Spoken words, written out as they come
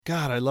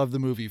God, I love the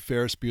movie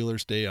Ferris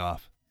Bueller's Day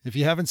Off. If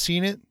you haven't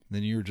seen it,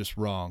 then you're just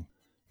wrong.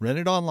 Rent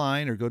it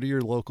online or go to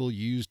your local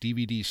used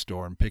DVD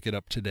store and pick it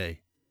up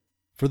today.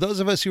 For those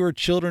of us who are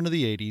children of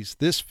the 80s,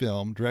 this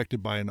film,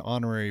 directed by an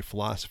honorary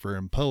philosopher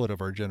and poet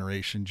of our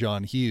generation,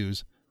 John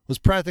Hughes, was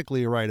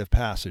practically a rite of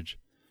passage.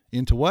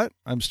 Into what?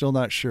 I'm still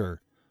not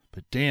sure,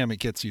 but damn, it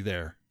gets you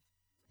there.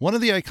 One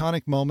of the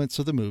iconic moments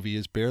of the movie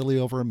is barely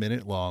over a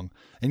minute long,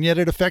 and yet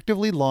it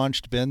effectively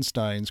launched Ben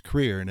Stein's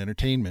career in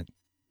entertainment.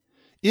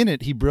 In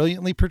it, he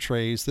brilliantly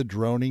portrays the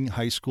droning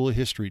high school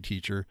history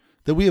teacher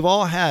that we have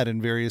all had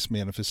in various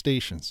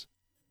manifestations.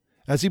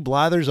 As he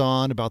blathers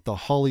on about the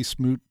Holly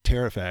Smoot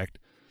Terrifact,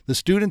 the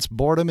students'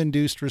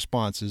 boredom-induced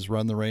responses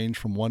run the range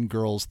from one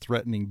girl's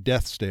threatening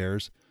death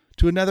stares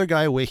to another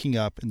guy waking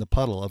up in the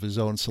puddle of his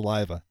own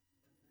saliva.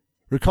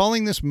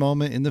 Recalling this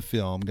moment in the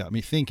film got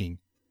me thinking,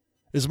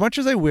 as much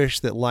as I wish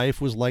that life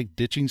was like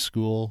ditching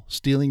school,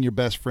 stealing your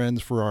best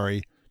friend's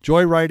Ferrari,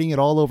 joyriding it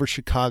all over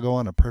Chicago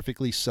on a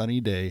perfectly sunny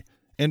day,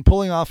 and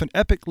pulling off an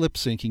epic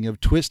lip-syncing of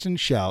twist and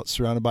shout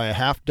surrounded by a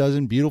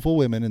half-dozen beautiful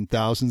women and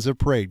thousands of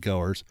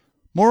parade-goers,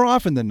 more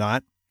often than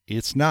not,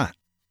 it's not.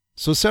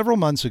 So several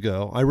months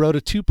ago, I wrote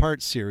a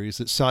two-part series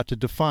that sought to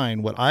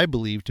define what I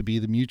believe to be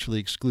the mutually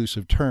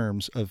exclusive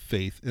terms of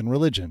faith and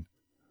religion.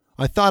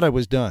 I thought I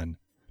was done,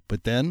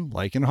 but then,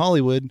 like in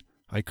Hollywood,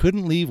 I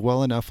couldn't leave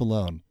well enough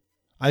alone.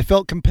 I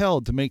felt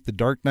compelled to make The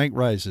Dark Knight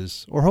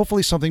Rises, or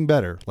hopefully something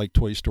better, like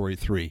Toy Story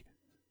 3.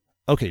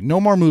 Okay, no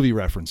more movie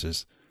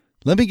references.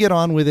 Let me get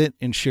on with it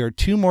and share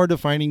two more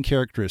defining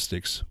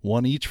characteristics,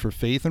 one each for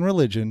faith and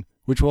religion,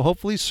 which will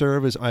hopefully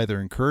serve as either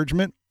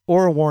encouragement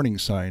or a warning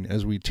sign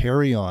as we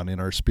tarry on in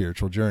our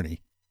spiritual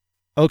journey.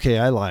 Okay,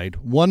 I lied.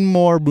 One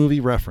more movie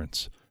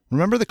reference.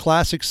 Remember the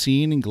classic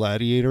scene in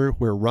Gladiator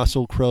where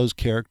Russell Crowe's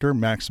character,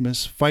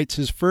 Maximus, fights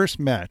his first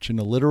match in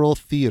a literal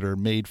theater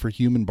made for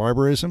human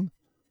barbarism?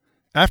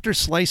 After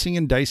slicing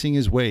and dicing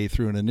his way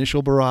through an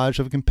initial barrage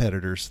of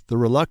competitors, the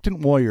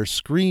reluctant warrior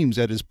screams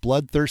at his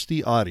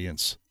bloodthirsty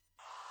audience,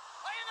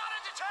 "Are you not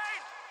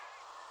entertained?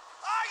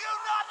 Are you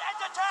not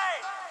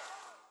entertained?"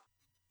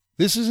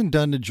 This isn't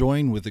done to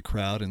join with the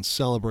crowd in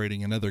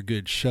celebrating another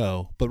good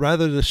show, but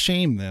rather to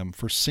shame them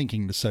for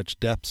sinking to such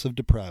depths of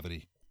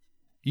depravity.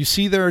 You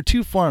see, there are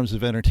two forms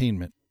of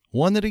entertainment.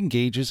 One that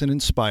engages and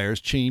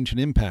inspires change and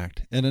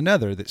impact, and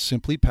another that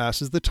simply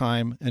passes the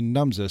time and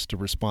numbs us to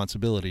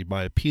responsibility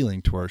by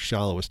appealing to our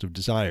shallowest of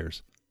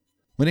desires.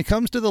 When it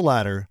comes to the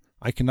latter,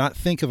 I cannot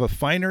think of a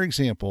finer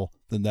example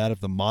than that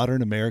of the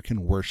modern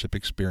American worship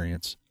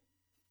experience.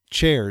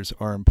 Chairs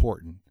are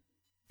important.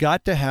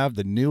 Got to have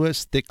the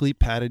newest, thickly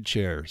padded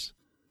chairs.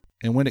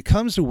 And when it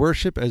comes to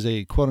worship as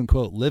a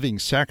quote-unquote living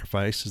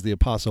sacrifice, as the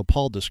Apostle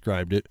Paul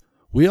described it,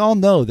 we all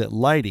know that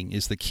lighting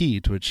is the key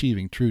to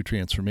achieving true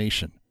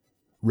transformation.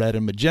 Red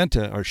and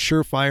magenta are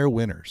surefire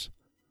winners.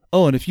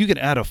 Oh, and if you could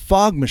add a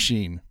fog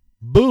machine,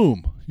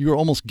 boom, you are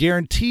almost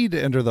guaranteed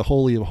to enter the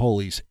Holy of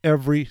Holies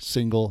every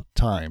single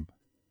time.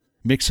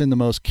 Mix in the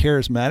most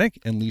charismatic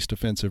and least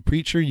offensive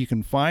preacher you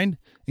can find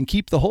and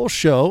keep the whole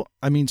show,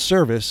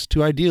 service,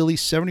 to ideally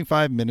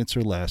 75 minutes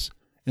or less,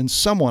 and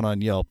someone on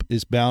Yelp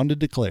is bound to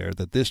declare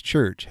that this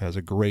church has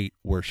a great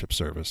worship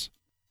service.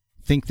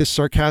 Think this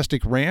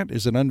sarcastic rant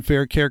is an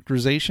unfair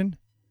characterization?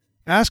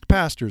 Ask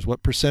pastors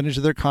what percentage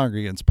of their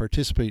congregants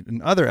participate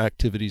in other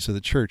activities of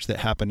the church that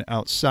happen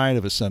outside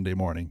of a Sunday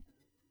morning.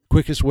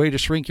 Quickest way to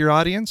shrink your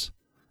audience?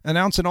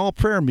 Announce an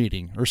all-prayer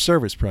meeting or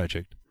service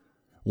project.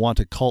 Want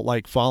a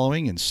cult-like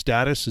following and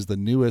status as the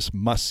newest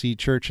must-see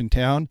church in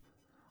town?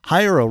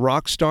 Hire a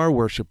rock star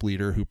worship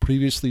leader who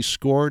previously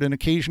scored and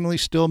occasionally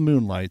still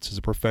moonlights as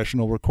a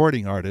professional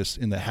recording artist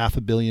in the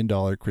 $500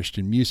 million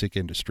Christian music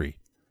industry.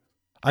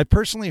 I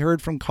personally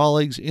heard from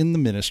colleagues in the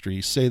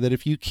ministry say that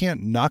if you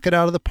can't knock it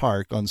out of the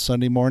park on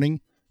Sunday morning,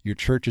 your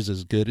church is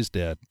as good as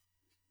dead.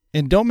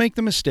 And don't make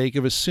the mistake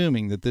of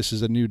assuming that this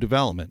is a new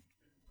development.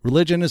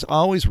 Religion has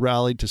always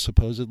rallied to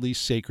supposedly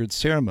sacred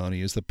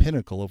ceremony as the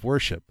pinnacle of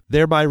worship,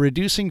 thereby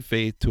reducing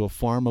faith to a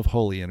form of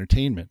holy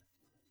entertainment.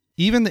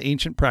 Even the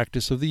ancient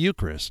practice of the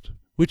Eucharist,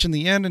 which in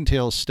the end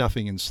entails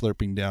stuffing and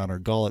slurping down our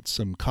gullets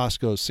some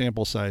Costco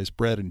sample-sized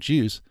bread and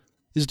juice,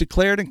 is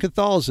declared in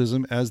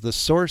Catholicism as the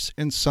source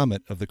and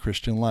summit of the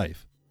Christian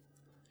life.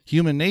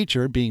 Human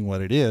nature, being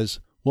what it is,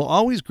 will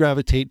always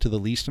gravitate to the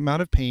least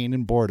amount of pain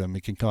and boredom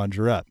it can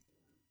conjure up.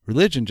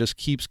 Religion just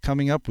keeps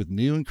coming up with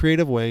new and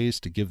creative ways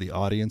to give the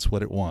audience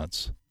what it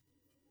wants.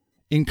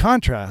 In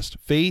contrast,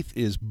 faith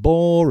is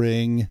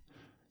boring.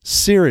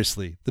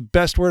 Seriously, the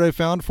best word I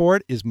found for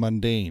it is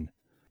mundane.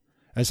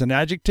 As an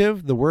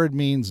adjective, the word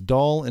means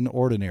dull and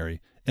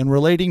ordinary, and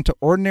relating to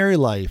ordinary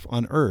life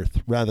on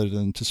earth rather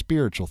than to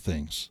spiritual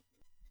things.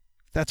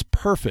 That's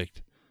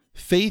perfect.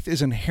 Faith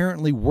is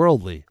inherently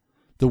worldly.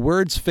 The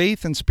words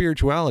faith and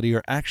spirituality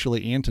are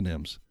actually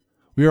antonyms.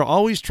 We are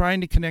always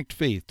trying to connect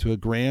faith to a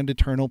grand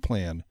eternal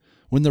plan,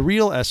 when the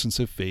real essence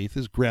of faith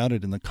is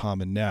grounded in the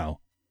common now.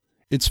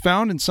 It's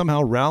found in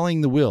somehow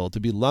rallying the will to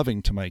be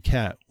loving to my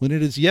cat when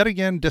it has yet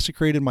again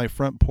desecrated my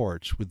front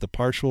porch with the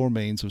partial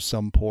remains of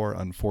some poor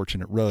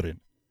unfortunate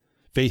rodent.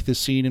 Faith is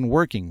seen in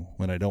working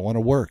when I don't want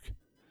to work.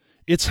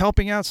 It's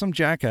helping out some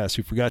jackass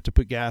who forgot to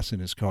put gas in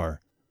his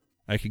car.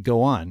 I could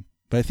go on,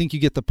 but I think you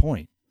get the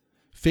point.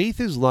 Faith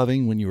is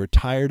loving when you are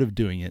tired of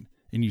doing it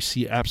and you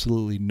see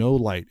absolutely no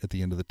light at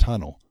the end of the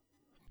tunnel.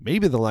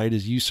 Maybe the light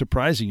is you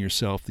surprising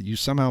yourself that you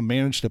somehow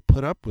managed to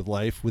put up with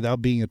life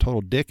without being a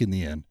total dick in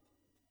the end.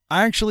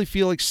 I actually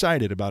feel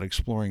excited about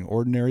exploring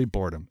ordinary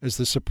boredom as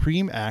the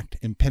supreme act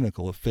and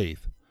pinnacle of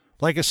faith.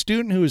 Like a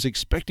student who is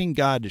expecting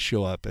God to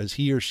show up as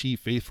he or she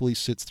faithfully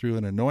sits through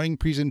an annoying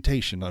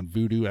presentation on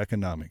voodoo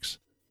economics.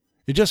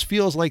 It just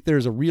feels like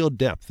there's a real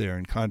depth there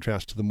in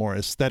contrast to the more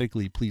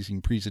aesthetically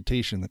pleasing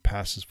presentation that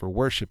passes for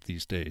worship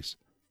these days.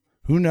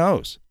 Who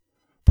knows?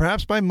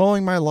 Perhaps by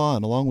mowing my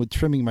lawn along with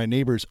trimming my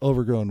neighbor's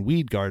overgrown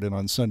weed garden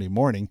on Sunday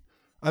morning,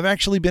 I've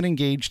actually been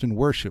engaged in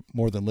worship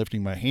more than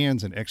lifting my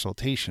hands in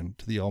exaltation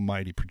to the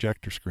almighty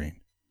projector screen.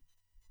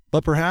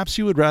 But perhaps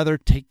you would rather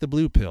take the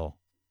blue pill.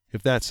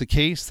 If that's the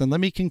case, then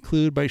let me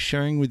conclude by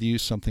sharing with you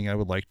something I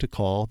would like to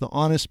call the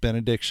honest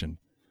benediction.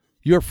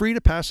 You are free to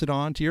pass it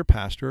on to your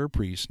pastor or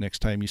priest next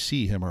time you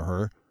see him or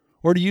her,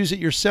 or to use it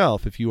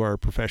yourself if you are a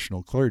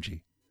professional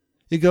clergy.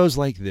 It goes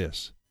like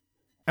this.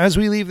 As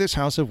we leave this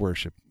house of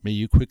worship, may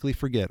you quickly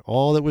forget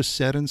all that was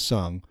said and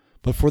sung,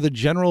 but for the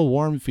general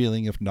warm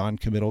feeling of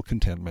non-committal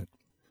contentment.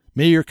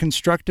 May your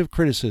constructive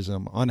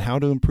criticism on how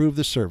to improve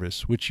the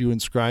service, which you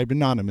inscribed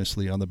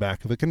anonymously on the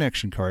back of a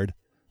connection card,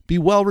 be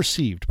well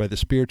received by the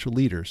spiritual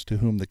leaders to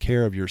whom the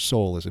care of your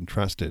soul is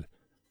entrusted.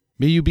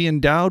 May you be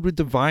endowed with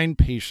divine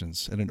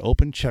patience and an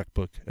open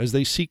checkbook as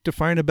they seek to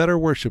find a better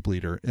worship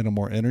leader and a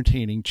more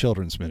entertaining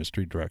children's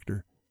ministry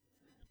director.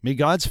 May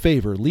God's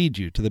favor lead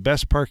you to the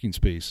best parking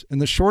space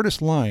and the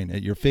shortest line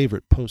at your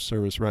favorite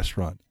post-service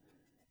restaurant.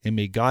 And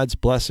may God's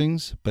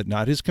blessings, but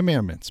not his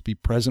commandments, be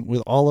present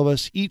with all of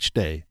us each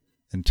day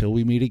until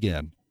we meet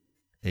again.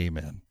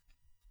 Amen.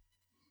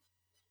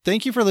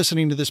 Thank you for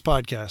listening to this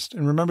podcast,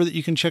 and remember that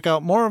you can check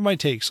out more of my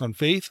takes on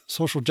faith,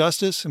 social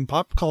justice, and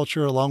pop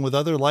culture along with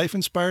other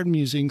life-inspired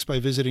musings by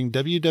visiting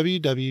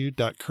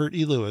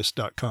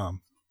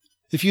www.kurtelewis.com.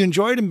 If you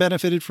enjoyed and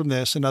benefited from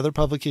this and other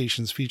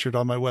publications featured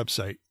on my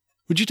website,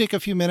 would you take a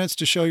few minutes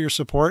to show your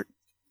support?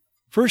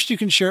 First, you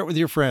can share it with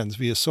your friends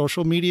via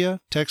social media,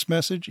 text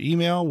message,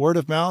 email, word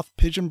of mouth,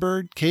 pigeon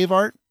bird, cave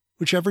art,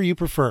 whichever you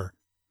prefer.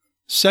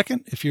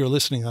 Second, if you're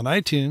listening on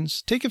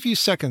iTunes, take a few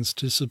seconds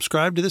to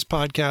subscribe to this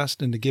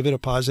podcast and to give it a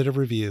positive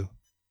review.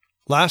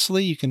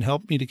 Lastly, you can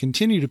help me to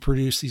continue to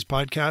produce these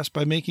podcasts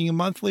by making a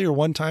monthly or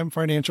one-time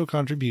financial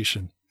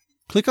contribution.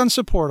 Click on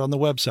support on the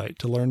website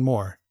to learn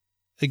more.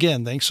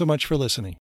 Again, thanks so much for listening.